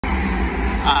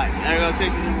Alright, there goes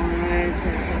 61.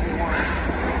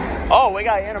 Oh, we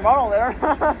got intermodal there.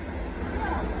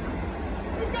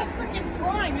 He's got freaking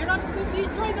prime. You're not. These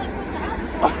trains aren't supposed to have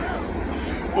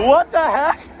prime. What the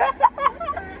heck?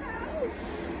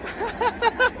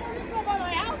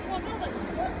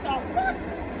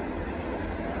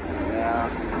 Yeah.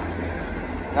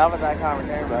 Not with that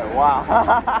conversation, but wow.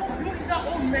 He's got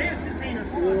old mayor's containers.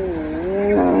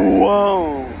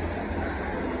 Whoa.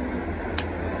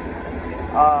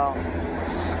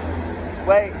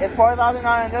 Wait, is 4,000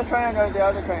 on this train or the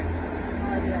other train?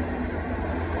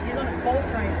 He's on a coal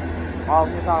train. Oh,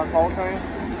 he's on a coal train?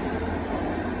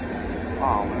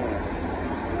 Oh, man.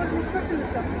 I wasn't expecting this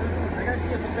stuff. I gotta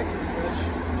see if the pictures are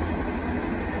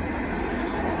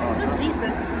good. They're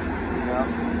decent. Yeah.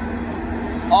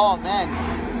 Oh, man.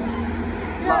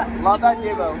 Yeah. Love that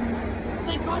Jibo.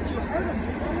 Thank God you heard him.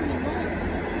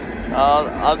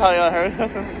 I'll tell you I heard.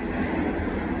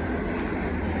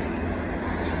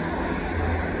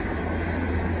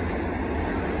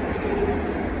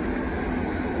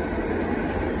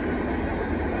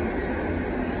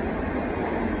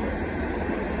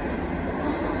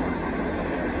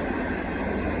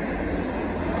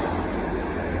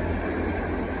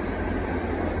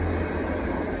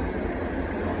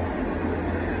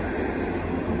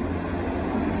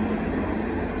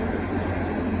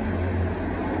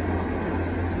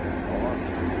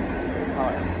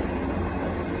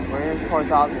 Where's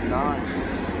 4,009?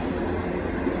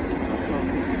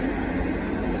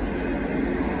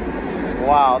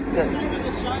 Wow. No.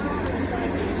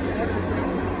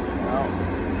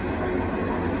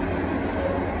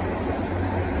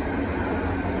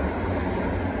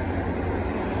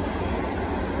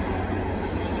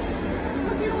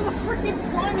 Look at all the freaking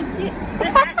prime and see.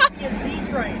 This has to be a Z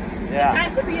train. Yeah. This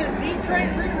has to be a Z train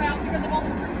reroute because of all the.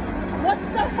 What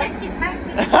the heck is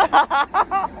happening?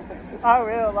 I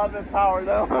really love this power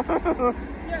though.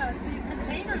 Yeah, these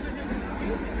containers are just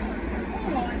confusing.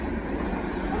 Hold on.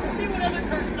 Let's see what other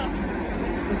car stuff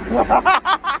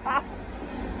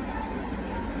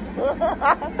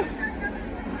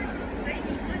JD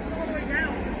Hunt's all the way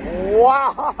down. Wow.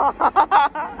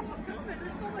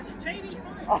 There's so much JD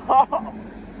Hunt. Oh.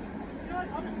 You know what?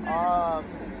 I'll just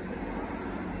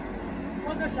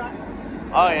one good shot.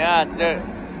 Oh yeah, dude.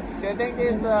 Do you think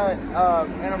these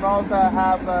intermodals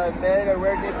have mid or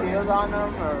rear DPUs on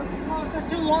them, or? Well, if they're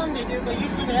too long, they do, but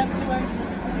usually they have 2 extra.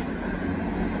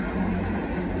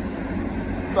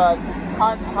 But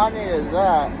how neat is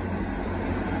that?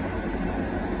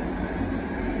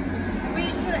 We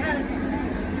should have had it.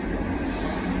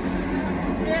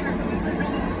 Scanners so we could know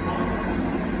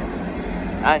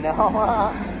I know.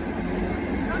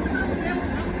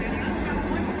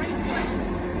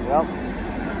 Yep.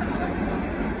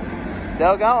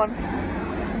 Still going.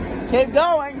 Keep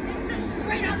going. Just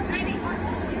straight up tiny.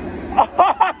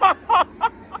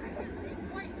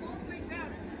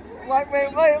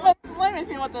 Wait, let me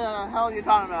see what the hell you're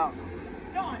talking about.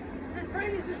 John, this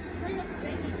train is just straight up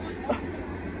tiny.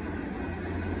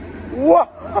 Whoa!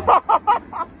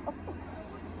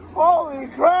 Holy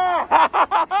crap!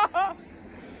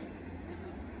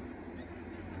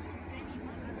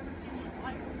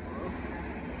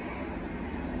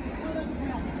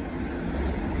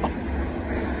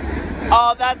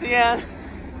 Oh, that's the end.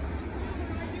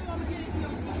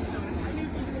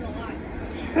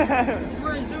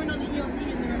 We're zooming on the ELT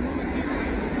and then I'm moving here.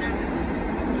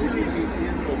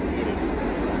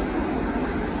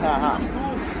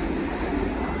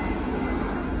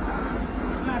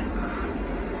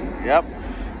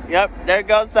 Yep, there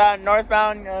goes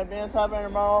northbound BNSF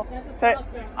intermodal.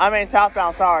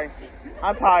 Southbound, sorry.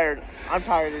 I'm tired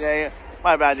today.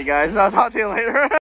 My bad, you guys. I'll talk to you later.